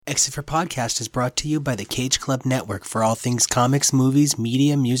Exit for Podcast is brought to you by the Cage Club Network. For all things comics, movies,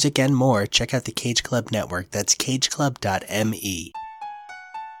 media, music, and more, check out the Cage Club Network. That's cageclub.me.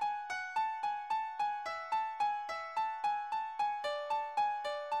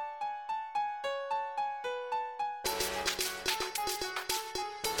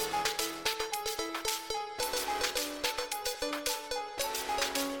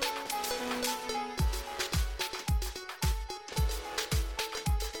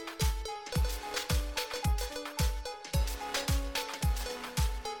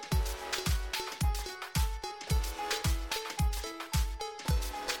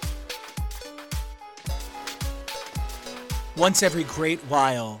 Once every great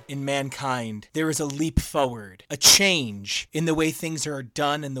while in mankind, there is a leap forward, a change in the way things are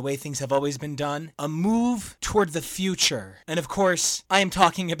done and the way things have always been done, a move toward the future. And of course, I am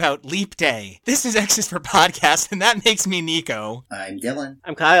talking about Leap Day. This is Exit for Podcast, and that makes me Nico. I'm Dylan.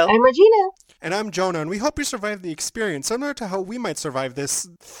 I'm Kyle. I'm Regina. And I'm Jonah, and we hope you survive the experience, similar to how we might survive this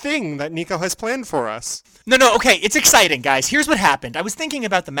thing that Nico has planned for us. No, okay, it's exciting, guys. Here's what happened. I was thinking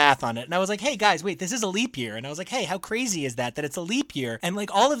about the math on it, and I was like, hey, guys, wait, this is a leap year. And I was like, hey, how crazy is that it's a leap year? And,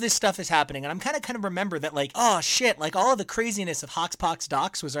 like, all of this stuff is happening, and I'm kind of remember that, like, oh, shit, like, all of the craziness of Hoxpox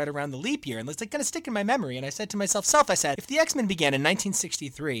Docs was right around the leap year, and it's, like, kind of stick in my memory. And I said to myself, if the X-Men began in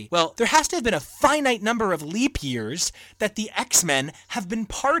 1963, well, there has to have been a finite number of leap years that the X-Men have been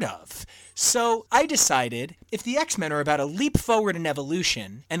part of. So I decided if the X-Men are about a leap forward in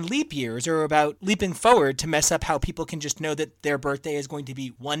evolution, and leap years are about leaping forward to mess up how people can just know that their birthday is going to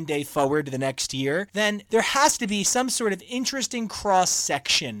be one day forward to the next year, then there has to be some sort of interesting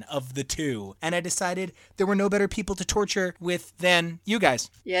cross-section of the two. And I decided there were no better people to torture with than you guys.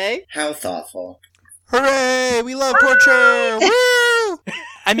 Yay. How thoughtful. Hooray! We love torture! Woo!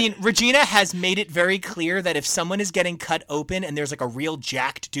 I mean, Regina has made it very clear that if someone is getting cut open and there's like a real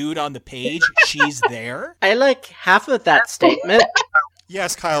jacked dude on the page, she's there. I like half of that statement.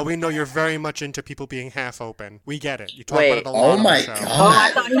 Yes, Kyle, we know you're very much into people being half open. We get it. You talk Wait. about it a lot on the show. God. Oh,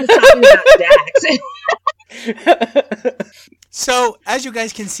 I thought he was talking about Dax. So, as you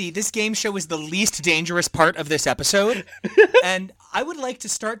guys can see, this game show is the least dangerous part of this episode. And I would like to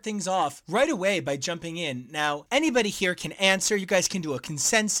start things off right away by jumping in. Now, anybody here can answer. You guys can do a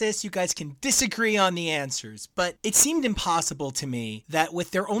consensus. You guys can disagree on the answers. But it seemed impossible to me that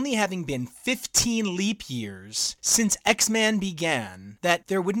with there only having been 15 leap years since X-Men began, that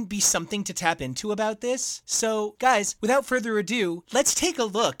there wouldn't be something to tap into about this. So, guys, without further ado, let's take a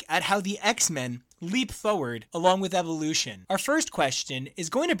look at how the X-Men leap forward along with evolution. Our first question is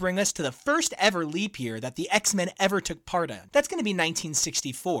going to bring us to the first ever leap year that the X-Men ever took part in. That's going to be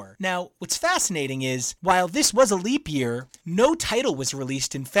 1964. Now, what's fascinating is, while this was a leap year, no title was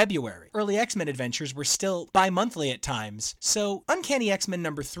released in February. Early X-Men adventures were still bi-monthly at times, so Uncanny X-Men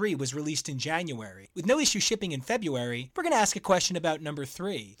number 3 was released in January. With no issue shipping in February, we're going to ask a question about number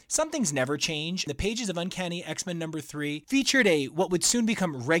 3. Some things never change. The pages of Uncanny X-Men number 3 featured what would soon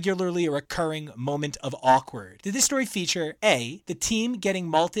become regularly a recurring moment of awkward. Did this story feature A, the team getting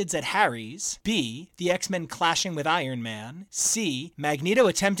malteds at Harry's, B, the X-Men clashing with Iron Man, C, Magneto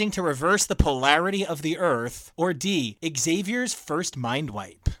attempting to reverse the polarity of the Earth, or D, Xavier's first mind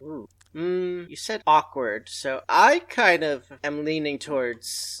wipe? Ooh. You said awkward, so I kind of am leaning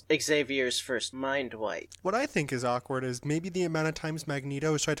towards Xavier's first mind wipe. What I think is awkward is maybe the amount of times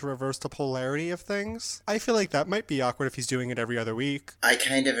Magneto has tried to reverse the polarity of things. I feel like that might be awkward if he's doing it every other week. I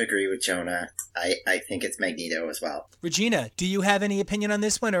kind of agree with Jonah. I think it's Magneto as well. Regina, do you have any opinion on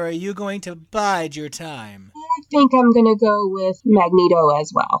this one, or are you going to bide your time? I think I'm going to go with Magneto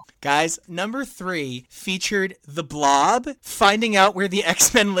as well. Guys, number 3 featured the Blob finding out where the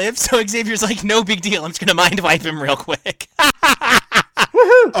X-Men live, so Xavier's like, no big deal, I'm just gonna mind wipe him real quick.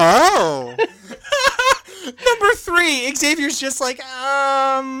 Oh! Number 3, Xavier's just like,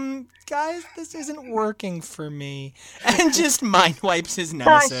 guys, this isn't working for me. And just mind wipes his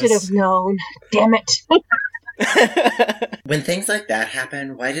nemesis. I should have known. Damn it. When things like that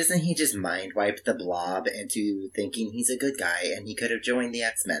happen, why doesn't he just mind wipe the Blob into thinking he's a good guy and he could have joined the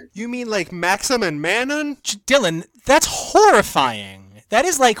X-Men? You mean like Maxim and Manon? Dylan, that's horrifying. That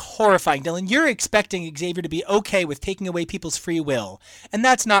is, like, horrifying, Dylan. You're expecting Xavier to be okay with taking away people's free will, and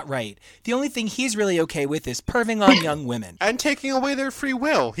that's not right. The only thing he's really okay with is perving on young women. And taking away their free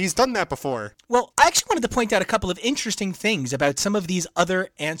will. He's done that before. Well, I actually wanted to point out a couple of interesting things about some of these other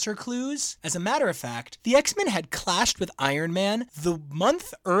answer clues. As a matter of fact, the X-Men had clashed with Iron Man the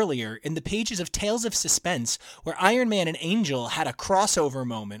month earlier in the pages of Tales of Suspense, where Iron Man and Angel had a crossover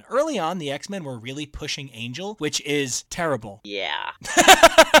moment. Early on, the X-Men were really pushing Angel, which is terrible. Yeah.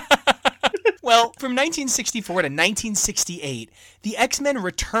 Well, from 1964 to 1968, the X-Men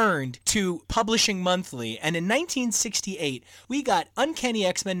returned to publishing monthly, and in 1968, we got Uncanny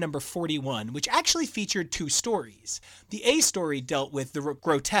X-Men number 41, which actually featured 2 stories. The A story dealt with the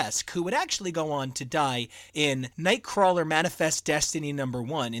Grotesque, who would actually go on to die in Nightcrawler Manifest Destiny number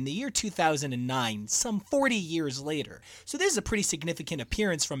 1 in the year 2009, some 40 years later. So this is a pretty significant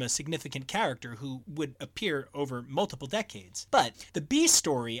appearance from a significant character who would appear over multiple decades. But the B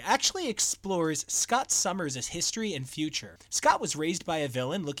story actually explores Scott Summers' history and future. Scott was raised by a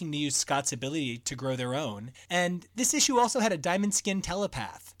villain looking to use Scott's ability to grow their own, and this issue also had a diamond skin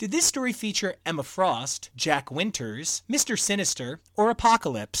telepath. Did this story feature Emma Frost, Jack Winters, Mr. Sinister, or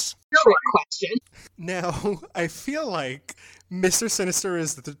Apocalypse? Trick question. Now, I feel like Mr. Sinister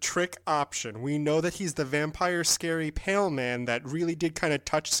is the trick option. We know that he's the vampire scary pale man that really did kind of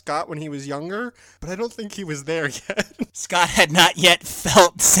touch Scott when he was younger, but I don't think he was there yet. Scott had not yet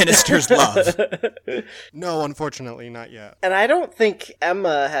felt Sinister's love. No, unfortunately, not yet. And I don't think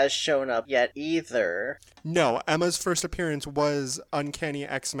Emma has shown up yet either. No, Emma's first appearance was Uncanny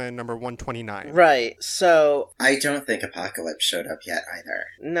X-Men number 129. Right, so... I don't think Apocalypse showed up yet either.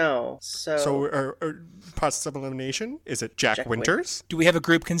 No, so... So, process of elimination? Is it Jack Winters? Do we have a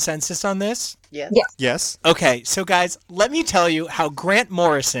group consensus on this? Yes. Yes. Yes. Okay, so guys, let me tell you how Grant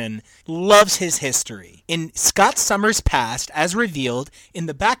Morrison loves his history. In Scott Summers' past, as revealed in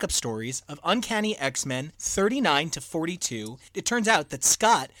the backup stories of Uncanny X-Men 39 to 42, it turns out that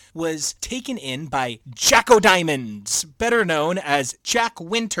Scott was taken in by Jacko Diamonds, better known as Jack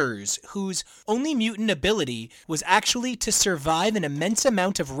Winters, whose only mutant ability was actually to survive an immense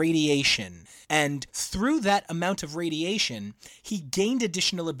amount of radiation. And through that amount of radiation, he gained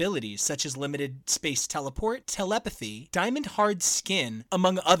additional abilities such as limited space teleport, telepathy, diamond hard skin,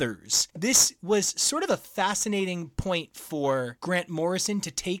 among others. This was sort of a fascinating point for Grant Morrison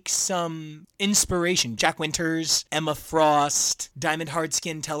to take some inspiration. Jack Winters, Emma Frost, diamond hard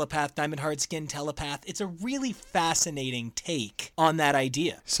skin telepath, diamond hard skin telepath. It's a really fascinating take on that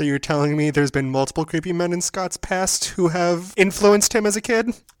idea. So you're telling me there's been multiple creepy men in Scott's past who have influenced him as a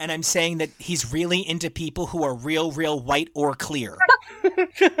kid? And I'm saying that he's really into people who are real white or clear.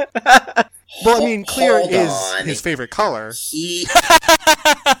 Well, I mean, clear Hold is on. his favorite color. He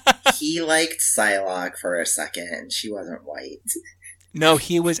liked Psylocke for a second. She wasn't white. No,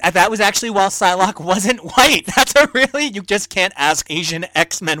 that was actually while Psylocke wasn't white. That's a really, you just can't ask Asian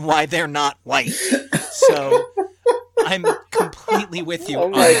X-Men why they're not white. So, I'm completely with you. Oh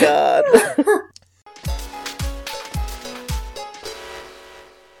my god.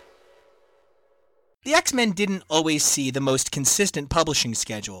 The X-Men didn't always see the most consistent publishing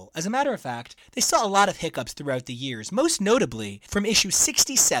schedule. As a matter of fact, they saw a lot of hiccups throughout the years, most notably from issue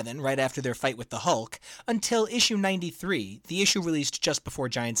 67, right after their fight with the Hulk, until issue 93, the issue released just before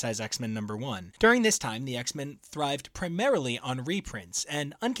Giant Size X-Men number 1. During this time, the X-Men thrived primarily on reprints,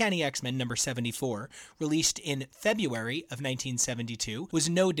 and Uncanny X-Men number 74, released in February of 1972, was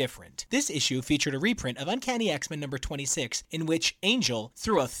no different. This issue featured a reprint of Uncanny X-Men number 26, in which Angel,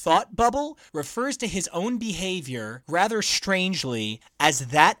 through a thought bubble, refers to his own behavior, rather strangely, as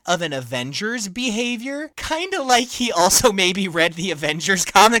that of an Avengers behavior, kind of like he also maybe read the Avengers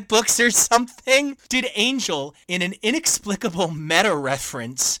comic books or something. Did Angel, in an inexplicable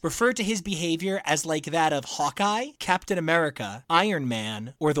meta-reference, refer to his behavior as like that of Hawkeye, Captain America, Iron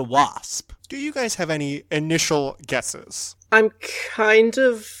Man, or the Wasp? Do you guys have any initial guesses? I'm kind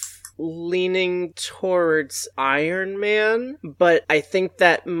of leaning towards Iron Man, but I think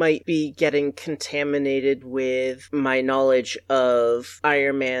that might be getting contaminated with my knowledge of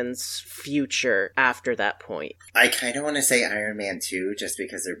Iron Man's future after that point. I kind of want to say Iron Man too, just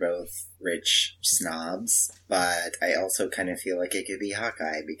because they're both rich snobs, but I also kind of feel like it could be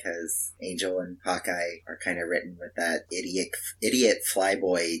Hawkeye, because Angel and Hawkeye are kind of written with that idiot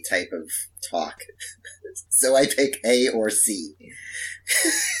flyboy type of talk. So I pick A or C.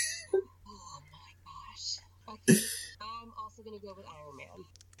 Oh my gosh. Okay. I'm also going to go with Iron Man.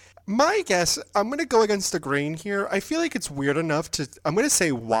 My guess, I'm going to go against the grain here. I feel like it's weird enough I'm going to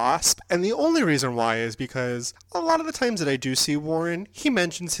say Wasp, and the only reason why is because a lot of the times that I do see Warren, he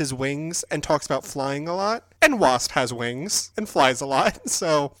mentions his wings and talks about flying a lot, and Wasp has wings and flies a lot,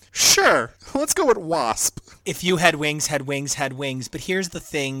 so sure, let's go with Wasp. If you had wings, but here's the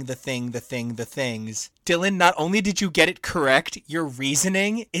things. Dylan, not only did you get it correct, your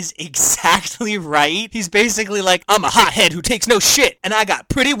reasoning is exactly right. He's basically like, I'm a hothead who takes no shit, and I got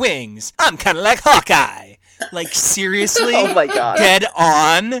pretty wings. I'm kind of like Hawkeye. Like, seriously? Oh my god. Dead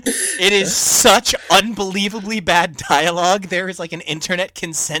on. It is such unbelievably bad dialogue. There is like an internet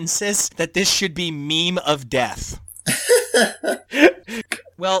consensus that this should be meme of death.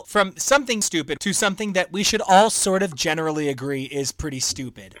 Well, from something stupid to something that we should all sort of generally agree is pretty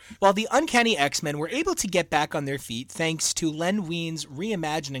stupid. While the Uncanny X-Men were able to get back on their feet thanks to Len Wein's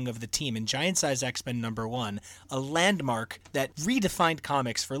reimagining of the team in Giant Size X-Men #1, a landmark that redefined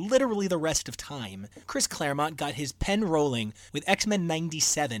comics for literally the rest of time, Chris Claremont got his pen rolling with X-Men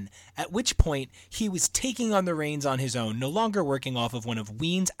 97, at which point he was taking on the reins on his own, no longer working off of one of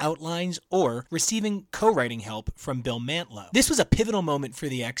Wein's outlines or receiving co-writing help from Bill Mantlo. This was a pivotal moment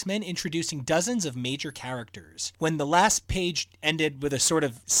for the X-Men, introducing dozens of major characters. When the last page ended with a sort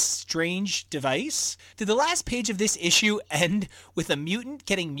of strange device, did the last page of this issue end with a mutant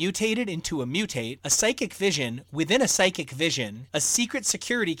getting mutated into a mutate, a psychic vision within a psychic vision, a secret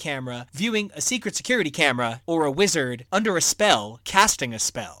security camera viewing a secret security camera, or a wizard under a spell casting a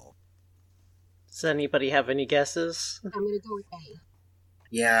spell? Does anybody have any guesses? I'm gonna go with A.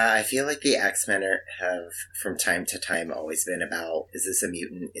 Yeah, I feel like the X-Men have, from time to time, always been about, is this a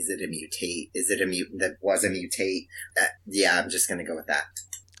mutant? Is it a mutate? Is it a mutant that was a mutate? Yeah, I'm just gonna go with that.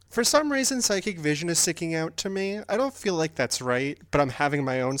 For some reason, psychic vision is sticking out to me. I don't feel like that's right, but I'm having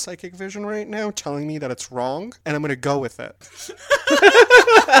my own psychic vision right now telling me that it's wrong, and I'm going to go with it.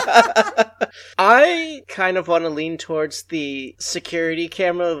 I kind of want to lean towards the security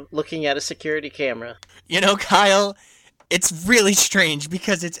camera, looking at a security camera. You know, Kyle, it's really strange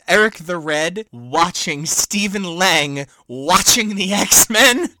because it's Eric the Red watching Stephen Lang watching the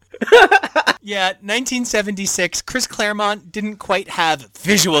X-Men. Yeah, 1976, Chris Claremont didn't quite have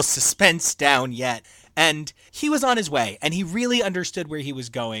visual suspense down yet, and he was on his way, and he really understood where he was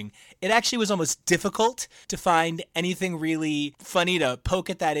going. It actually was almost difficult to find anything really funny to poke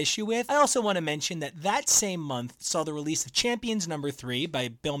at that issue with. I also want to mention that that same month saw the release of Champions #3 by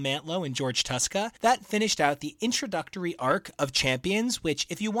Bill Mantlo and George Tuska. That finished out the introductory arc of Champions, which,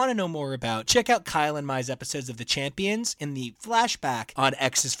 if you want to know more about, check out Kyle and my's episodes of the Champions in the flashback on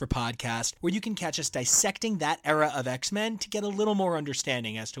X's for Podcast, where you can catch us dissecting that era of X-Men to get a little more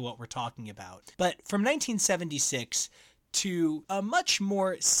understanding as to what we're talking about. But from 1976 to a much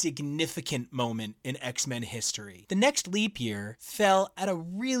more significant moment in X-Men history. The next leap year fell at a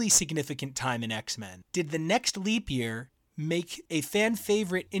really significant time in X-Men. Did the next leap year make a fan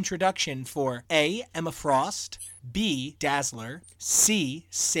favorite introduction for A, Emma Frost, B, Dazzler, C,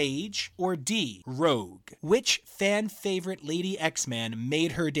 Sage, or D, Rogue? Which fan favorite Lady X-Man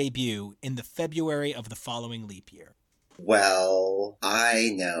made her debut in the February of the following leap year? Well,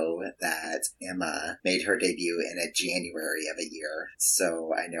 I know that Emma made her debut in a January of a year,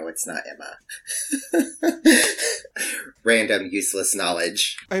 so I know it's not Emma. Random, useless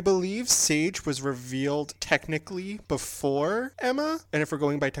knowledge. I believe Sage was revealed technically before Emma, and if we're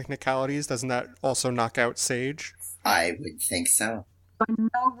going by technicalities, doesn't that also knock out Sage? I would think so. I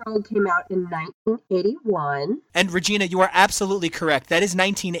know Rogue came out in 1981. And Regina, you are absolutely correct. That is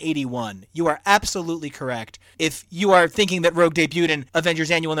 1981. You are absolutely correct. If you are thinking that Rogue debuted in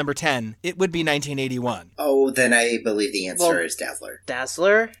Avengers Annual number 10, it would be 1981. Oh, then I believe the answer is Dazzler.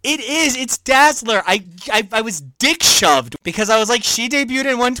 Dazzler? It is. It's Dazzler. I was dick shoved because I was like, she debuted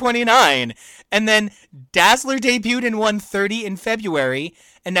in 129, and then Dazzler debuted in 130 in February,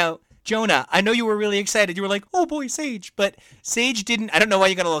 and now Jonah, I know you were really excited. You were like, oh boy, Sage. But Sage didn't, I don't know why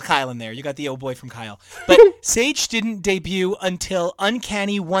you got a little Kyle in there. You got the oh boy from Kyle. But Sage didn't debut until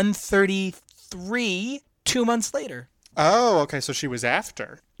Uncanny 133, 2 months later. Oh, okay, so she was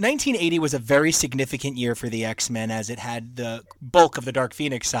after. 1980 was a very significant year for the X-Men as it had the bulk of the Dark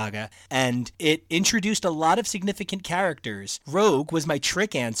Phoenix saga, and it introduced a lot of significant characters. Rogue was my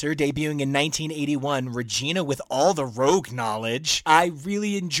trick answer, debuting in 1981, Regina with all the Rogue knowledge. I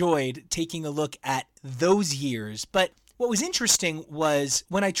really enjoyed taking a look at those years, but what was interesting was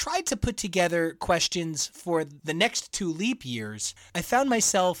when I tried to put together questions for the next 2 leap years, I found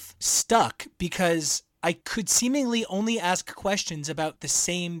myself stuck because I could seemingly only ask questions about the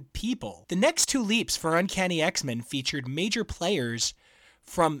same people. The next 2 leaps for Uncanny X-Men featured major players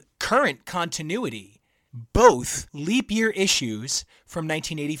from current continuity. Both leap year issues from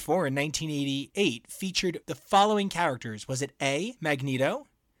 1984 and 1988 featured the following characters. Was it A, Magneto?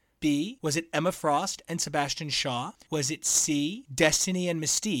 B, was it Emma Frost and Sebastian Shaw? Was it C, Destiny and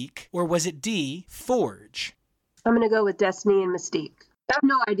Mystique? Or was it D, Forge? I'm going to go with Destiny and Mystique. I have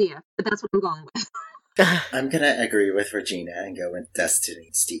no idea, but that's what I'm going with. I'm gonna agree with Regina and go with Destiny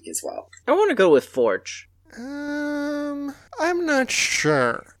and Mystique as well. I want to go with Forge. I'm not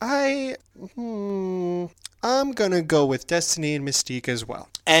sure. I'm gonna go with Destiny and Mystique as well.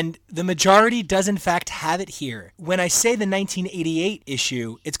 And the majority does in fact have it here. When I say the 1988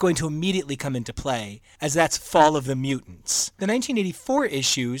 issue, it's going to immediately come into play, as that's Fall of the Mutants. The 1984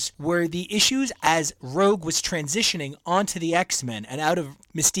 issues were the issues as Rogue was transitioning onto the X-Men and out of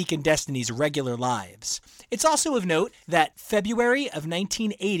Mystique and Destiny's regular lives. It's also of note that February of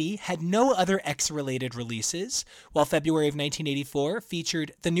 1980 had no other X-related releases, while February of 1984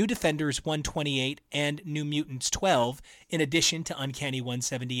 featured The New Defenders 128 and New Mutants 12, in addition to Uncanny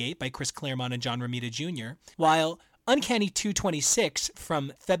 178 by Chris Claremont and John Romita Jr., while Uncanny 226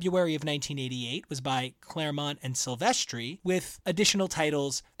 from February of 1988 was by Claremont and Silvestri, with additional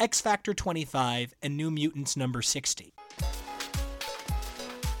titles X Factor 25 and New Mutants number 60.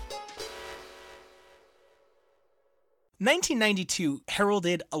 1992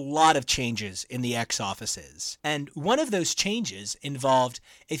 heralded a lot of changes in the X offices, and one of those changes involved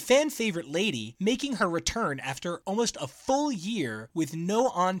a fan-favorite lady making her return after almost a full year with no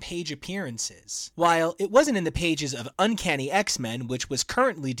on-page appearances. While it wasn't in the pages of Uncanny X-Men, which was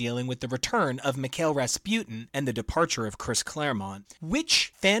currently dealing with the return of Mikhail Rasputin and the departure of Chris Claremont,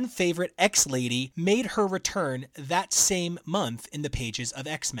 which fan-favorite X-lady made her return that same month in the pages of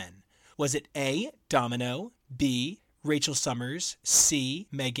X-Men? Was it A, Domino, B, Rachel Summers, C,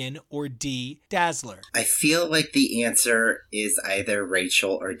 Megan, or D, Dazzler? I feel like the answer is either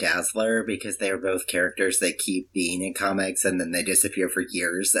Rachel or Dazzler, because they are both characters that keep being in comics and then they disappear for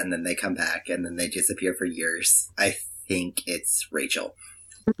years and then they come back and then they disappear for years. I think it's Rachel.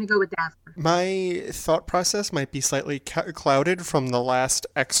 I'm going to go with Dazzler. My thought process might be slightly clouded from the last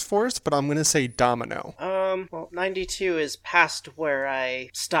X-Force, but I'm going to say Domino. Well, 92 is past where I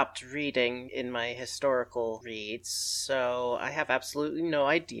stopped reading in my historical reads, so I have absolutely no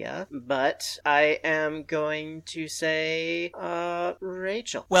idea, but I am going to say,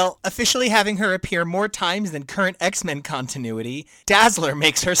 Rachel. Well, officially having her appear more times than current X-Men continuity, Dazzler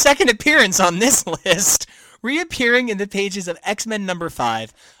makes her second appearance on this list, reappearing in the pages of X-Men number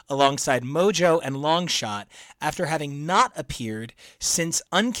 5 alongside Mojo and Longshot after having not appeared since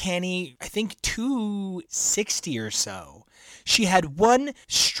Uncanny, I think, 260 or so. She had one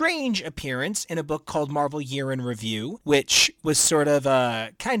strange appearance in a book called Marvel Year in Review, which was sort of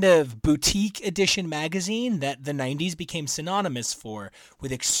a kind of boutique edition magazine that the 90s became synonymous for,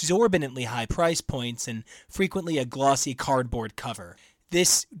 with exorbitantly high price points and frequently a glossy cardboard cover.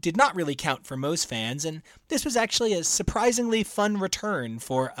 This did not really count for most fans, and this was actually a surprisingly fun return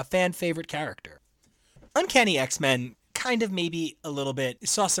for a fan-favorite character. Uncanny X-Men kind of maybe a little bit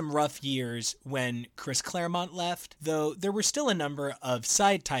saw some rough years when Chris Claremont left, though there were still a number of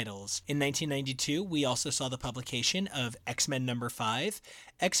side titles. In 1992, we also saw the publication of X-Men number 5,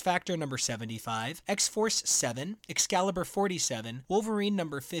 X-Factor number 75, X-Force 7, Excalibur 47, Wolverine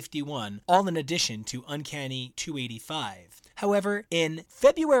number 51, all in addition to Uncanny 285. However, in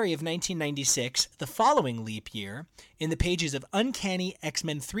February of 1996, the following leap year, in the pages of Uncanny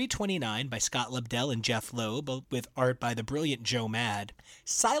X-Men 329 by Scott Lobdell and Jeff Loeb, with art by the brilliant Joe Mad,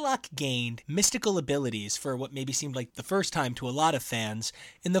 Psylocke gained mystical abilities for what maybe seemed like the first time to a lot of fans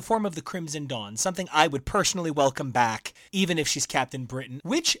in the form of the Crimson Dawn, something I would personally welcome back, even if she's Captain Britain.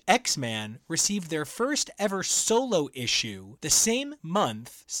 Which X-Man received their first ever solo issue the same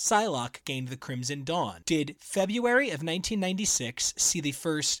month Psylocke gained the Crimson Dawn? Did February of 1996 see the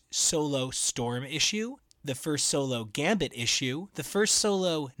first solo Storm issue, the first solo Gambit issue, the first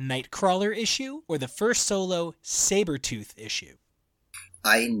solo Nightcrawler issue, or the first solo Sabretooth issue?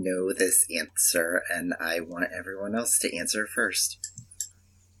 I know this answer, and I want everyone else to answer first.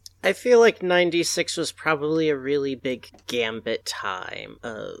 I feel like 96 was probably a really big Gambit time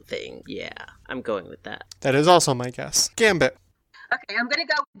thing. Yeah, I'm going with that. That is also my guess. Gambit. Okay, I'm going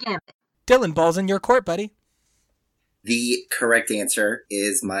to go with Gambit. Dylan, ball's in your court, buddy. The correct answer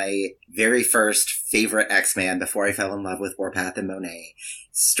is my very first favorite X-Man before I fell in love with Warpath and Monet.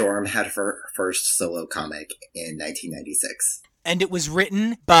 Storm had her first solo comic in 1996. And it was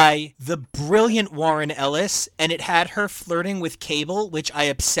written by the brilliant Warren Ellis, and it had her flirting with Cable, which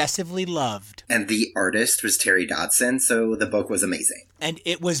I obsessively loved. And the artist was Terry Dodson, so the book was amazing. And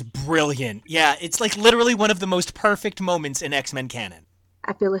it was brilliant. Yeah, it's like literally one of the most perfect moments in X-Men canon.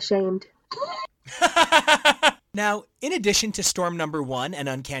 I feel ashamed. Now, in addition to Storm number 1 and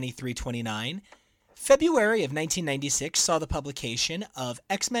Uncanny 329, February of 1996 saw the publication of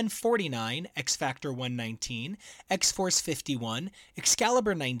X-Men 49, X-Factor 119, X-Force 51,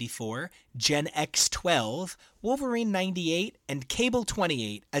 Excalibur 94, Gen X 12, Wolverine 98, and Cable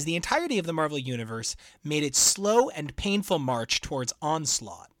 28 as the entirety of the Marvel Universe made its slow and painful march towards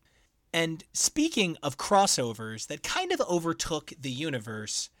Onslaught. And speaking of crossovers that kind of overtook the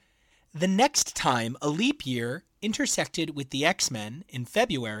universe, The next time a leap year intersected with the X-Men in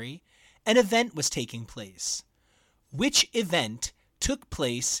February, an event was taking place. Which event took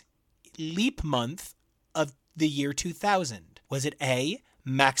place leap month of the year 2000? Was it A,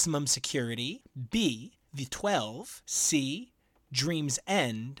 Maximum Security, B, the 12, C, Dream's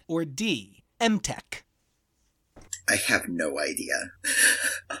End, or D, MTech? I have no idea.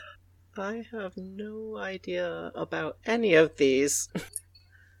 I have no idea about any of these.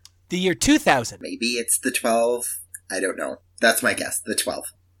 The year 2000. Maybe it's the 12. I don't know. That's my guess. The 12.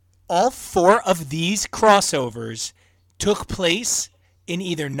 All four of these crossovers took place in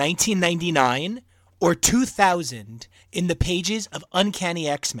either 1999 or 2000 in the pages of Uncanny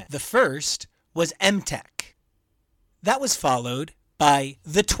X-Men. The first was MTech. That was followed by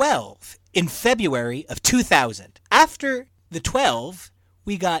The 12 in February of 2000. After The 12,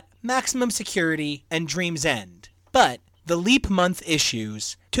 we got Maximum Security and Dream's End. But the Leap Month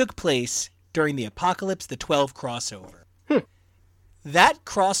issues took place during the Apocalypse The 12 crossover. That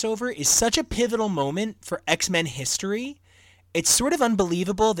crossover is such a pivotal moment for X-Men history. It's sort of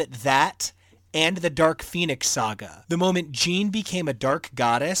unbelievable that and the Dark Phoenix saga, the moment Jean became a dark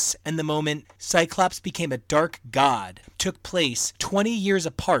goddess and the moment Cyclops became a dark god, took place 20 years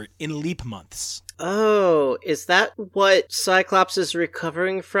apart in leap months. Oh, is that what Cyclops is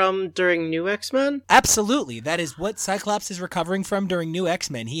recovering from during New X-Men? Absolutely. That is what Cyclops is recovering from during New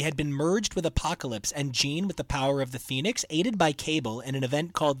X-Men. He had been merged with Apocalypse and Jean with the power of the Phoenix, aided by Cable in an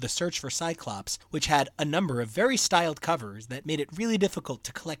event called The Search for Cyclops, which had a number of very styled covers that made it really difficult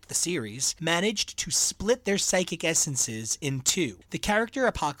to collect the series, managed to split their psychic essences in two. The character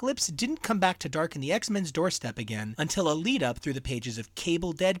Apocalypse didn't come back to darken the X-Men's doorstep again until a lead-up through the pages of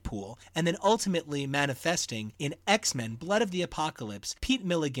Cable Deadpool, and then ultimately manifesting in X-Men Blood of the Apocalypse, Pete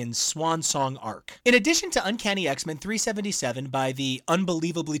Milligan's swan song arc. In addition to Uncanny X-Men 377 by the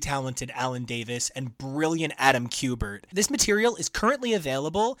unbelievably talented Alan Davis and brilliant Adam Kubert, this material is currently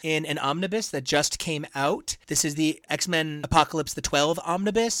available in an omnibus that just came out. This is the X-Men Apocalypse the 12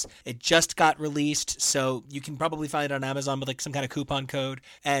 omnibus. It just got released, so you can probably find it on Amazon with like some kind of coupon code.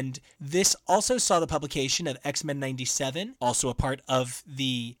 And this also saw the publication of X-Men 97, also a part of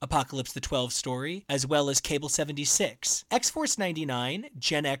the Apocalypse the 12 story, as well as Cable 76. X-Force 99,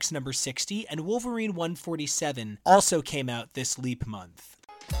 Gen X number 60, and Wolverine 147 also came out this leap month.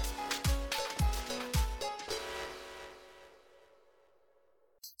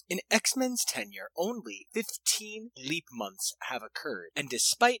 In X-Men's tenure, only 15 leap months have occurred. And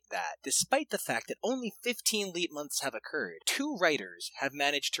despite the fact that only 15 leap months have occurred, 2 writers have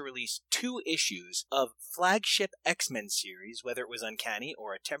managed to release 2 issues of flagship X-Men series, whether it was Uncanny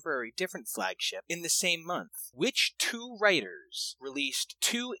or a temporary different flagship, in the same month. Which 2 writers released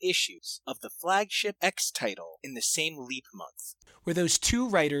 2 issues of the flagship X title in the same leap month? Were those 2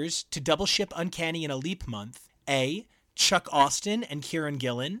 writers to double ship Uncanny in a leap month? A, Chuck Austin and Kieran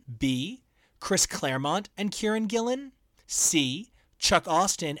Gillen. B, Chris Claremont and Kieran Gillen. C, Chuck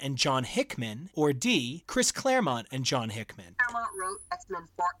Austin and John Hickman. Or D, Chris Claremont and John Hickman. Claremont wrote X-Men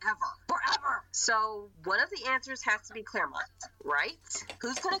forever. So one of the answers has to be Claremont, right?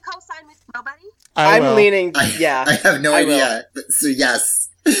 Who's going to co-sign with nobody? I'm leaning, yeah. I have no idea. So yes.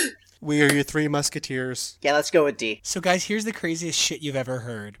 We are your 3 musketeers. Yeah, let's go with D. So guys, here's the craziest shit you've ever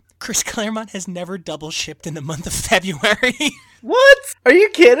heard. Chris Claremont has never double shipped in the month of February. What? Are you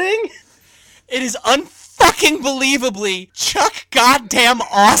kidding? It is unfucking believably Chuck goddamn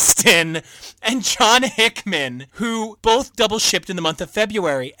Austin and John Hickman, who both double shipped in the month of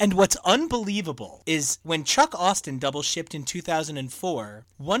February. And what's unbelievable is when Chuck Austin double shipped in 2004,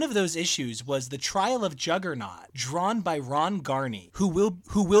 one of those issues was The Trial of Juggernaut, drawn by Ron Garney, who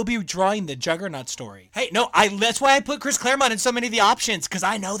will be drawing the Juggernaut story. Hey, no, that's why I put Chris Claremont in so many of the options, because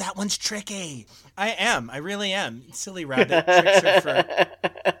I know that one's tricky. I really am. Silly rabbit.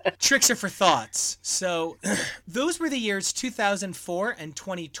 Tricks are for thoughts. So, those were the years 2004 and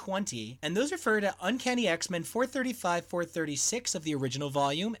 2020, and those refer to Uncanny X-Men 435, 436 of the original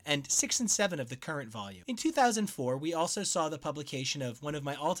volume, and 6 and 7 of the current volume. In 2004, we also saw the publication of one of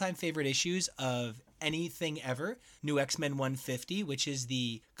my all-time favorite issues of anything ever, New X-Men 150, which is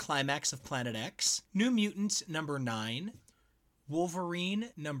the climax of Planet X, New Mutants number 9, Wolverine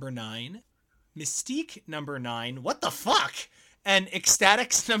number 9, Mystique number 9, what the fuck? And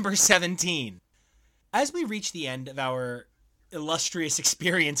Ecstatics number 17. As we reach the end of our illustrious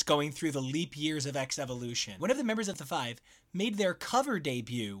experience going through the leap years of X Evolution, one of the members of the 5 made their cover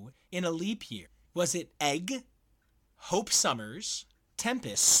debut in a leap year. Was it Egg, Hope Summers,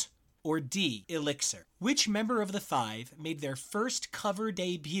 Tempest, or D, Elixir? Which member of the 5 made their first cover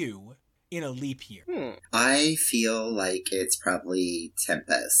debut in a leap year? I feel like it's probably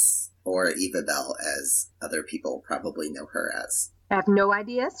Tempest, or Eva Bell, as other people probably know her as. I have no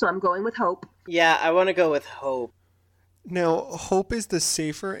idea, so I'm going with Hope. Yeah, I want to go with Hope. Now, Hope is the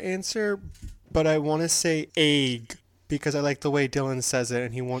safer answer, but I want to say egg because I like the way Dylan says it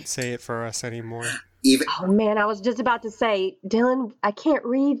and he won't say it for us anymore. Even Oh man, I was just about to say, Dylan, I can't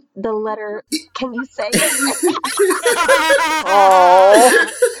read the letter. Can you say it?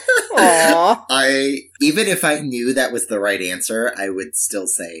 Aww. Even if I knew that was the right answer, I would still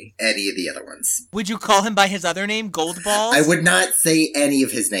say any of the other ones. Would you call him by his other name, Goldballs? I would not say any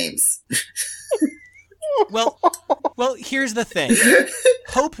of his names. Well, here's the thing.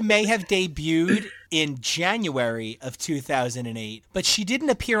 Hope may have debuted in January of 2008, but she didn't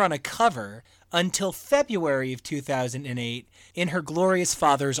appear on a cover until February of 2008 in her glorious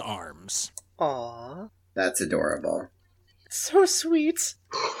father's arms. Aww. That's adorable. So sweet.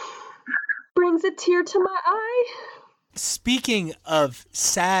 Brings a tear to my eye. Speaking of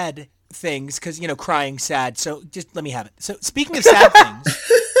sad things, because, crying sad, so just let me have it. So speaking of sad things,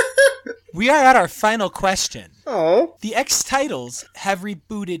 we are at our final question. Oh. The X titles have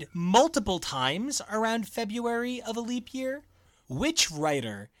rebooted multiple times around February of a leap year. Which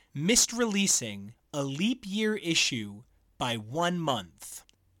writer missed releasing a leap year issue by 1 month?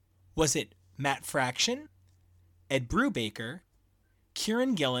 Was it Matt Fraction, Ed Brubaker,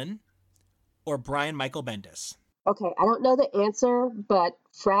 Kieran Gillen, or Brian Michael Bendis? Okay, I don't know the answer, but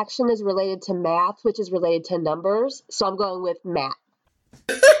fraction is related to math, which is related to numbers, so I'm going with Matt.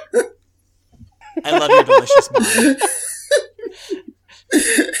 I love your delicious mind.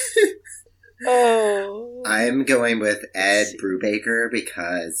 Oh. I'm going with Ed Brubaker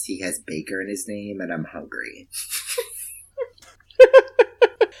because he has Baker in his name and I'm hungry.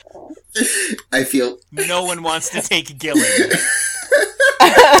 I feel... No one wants to take Gillen.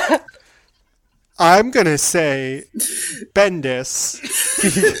 I'm going to say Bendis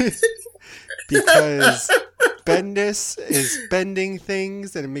because Bendis is bending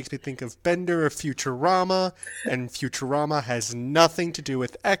things and it makes me think of Bender of Futurama, and Futurama has nothing to do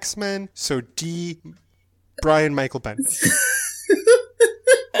with X-Men, so D, Brian Michael Bendis.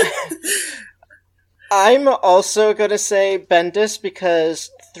 I'm also going to say Bendis because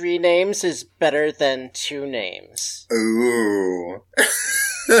 3 names is better than 2 names. Ooh.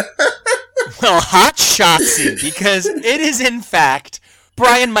 Well, hot shotzy, because it is in fact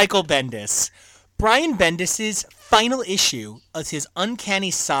Brian Michael Bendis. Brian Bendis' final issue of his Uncanny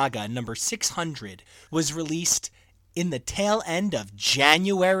Saga number 600 was released in the tail end of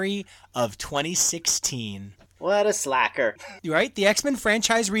January of 2016. What a slacker. You're right, the X-Men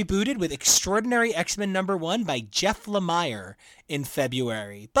franchise rebooted with Extraordinary X-Men number 1 by Jeff Lemire in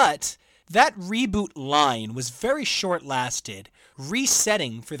February. But that reboot line was very short-lasted,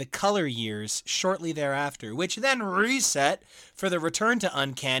 resetting for the color years shortly thereafter, which then reset for the Return to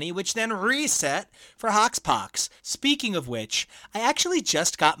Uncanny, which then reset for Hoxpox. Speaking of which, I actually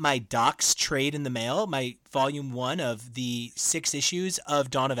just got my Docs trade in the mail, my volume 1 of the 6 issues of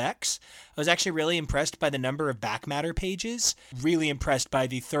Dawn of X. I was actually really impressed by the number of back matter pages, really impressed by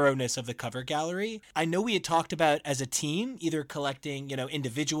the thoroughness of the cover gallery. I know we had talked about as a team, either collecting,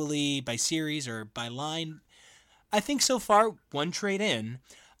 individually, by series, or by line. I think so far, one trade in,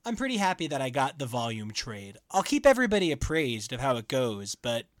 I'm pretty happy that I got the volume trade. I'll keep everybody appraised of how it goes,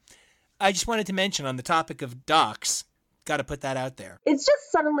 but I just wanted to mention on the topic of docs, got to put that out there. It's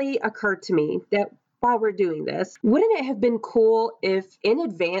just suddenly occurred to me that while we're doing this, wouldn't it have been cool if in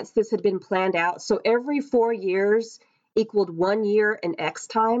advance this had been planned out so every 4 years equaled 1 year in X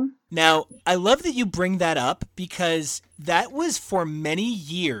time? Now, I love that you bring that up because that was for many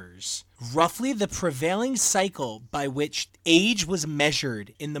years roughly the prevailing cycle by which age was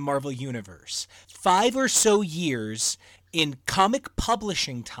measured in the Marvel Universe. 5 or so years in comic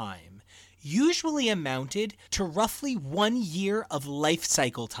publishing time usually amounted to roughly 1 year of life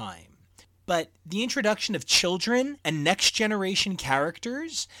cycle time. But the introduction of children and next generation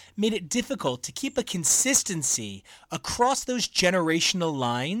characters made it difficult to keep a consistency across those generational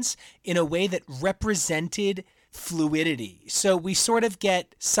lines in a way that represented fluidity. So we sort of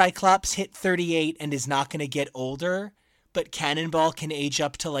get Cyclops hit 38 and is not going to get older, but Cannonball can age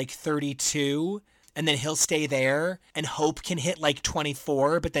up to like 32 and then he'll stay there, and Hope can hit like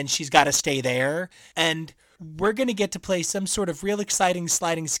 24, but then she's got to stay there. And we're going to get to play some sort of real exciting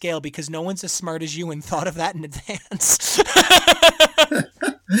sliding scale because no one's as smart as you and thought of that in advance.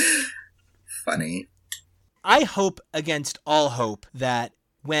 Funny. I hope against all hope that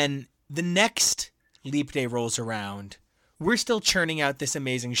when the next Leap Day rolls around, we're still churning out this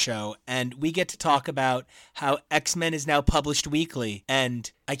amazing show, and we get to talk about how X-Men is now published weekly,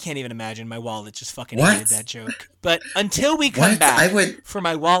 and I can't even imagine. My wallet just fucking hated that joke. But until we come back for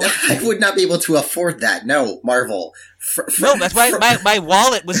my wallet... I would not be able to afford that. No, Marvel. No, that's why my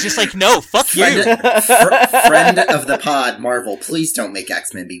wallet was just like, no, fuck you. Friend of the pod, Marvel, please don't make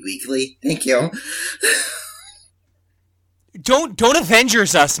X-Men be weekly. Thank you. Don't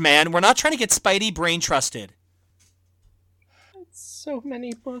Avengers us, man. We're not trying to get Spidey brain trusted. So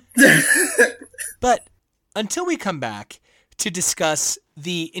many books. But until we come back to discuss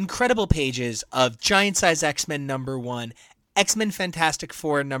the incredible pages of Giant Size X-Men #1, X-Men Fantastic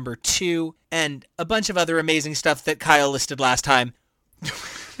Four #2, and a bunch of other amazing stuff that Kyle listed last time.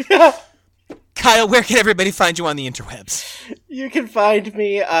 Kyle, where can everybody find you on the interwebs? You can find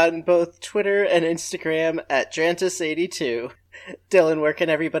me on both Twitter and Instagram at Drantis82. Dylan, where can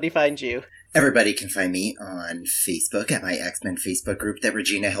everybody find you? Everybody can find me on Facebook at my X-Men Facebook group that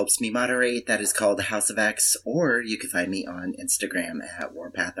Regina helps me moderate. That is called the House of X. Or you can find me on Instagram at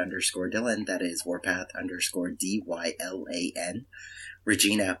Warpath_Dylan. That is Warpath_DYLAN.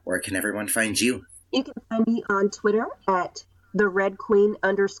 Regina, where can everyone find you? You can find me on Twitter at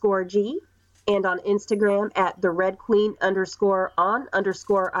TheRedQueen_G and on Instagram at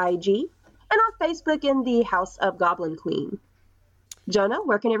TheRedQueen_on_IG and on Facebook in the House of Goblin Queen. Jonah,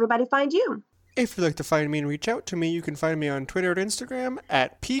 where can everybody find you? If you'd like to find me and reach out to me, you can find me on Twitter and Instagram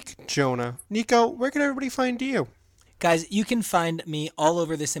at PeakJonah. Nico, where can everybody find you? Guys, you can find me all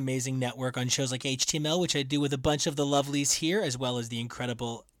over this amazing network on shows like HTML, which I do with a bunch of the lovelies here, as well as the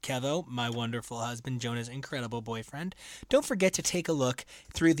incredible Kevo, my wonderful husband, Jonah's incredible boyfriend. Don't forget to take a look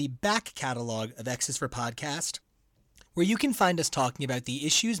through the back catalog of X's for Podcast, where you can find us talking about the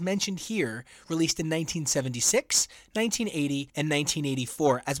issues mentioned here, released in 1976, 1980, and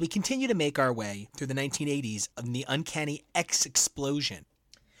 1984, as we continue to make our way through the 1980s of the uncanny X explosion.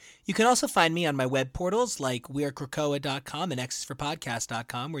 You can also find me on my web portals like wearekrakoa.com and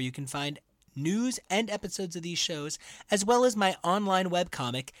xsforpodcast.com, where you can find news and episodes of these shows, as well as my online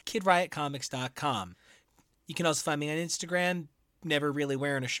webcomic, kidriotcomics.com. You can also find me on Instagram, never really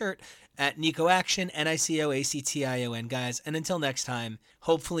wearing a shirt, at Nico Action, NICOACTION, guys. And until next time,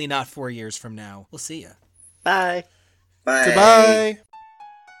 hopefully not 4 years from now, we'll see ya. Bye. Bye. Goodbye.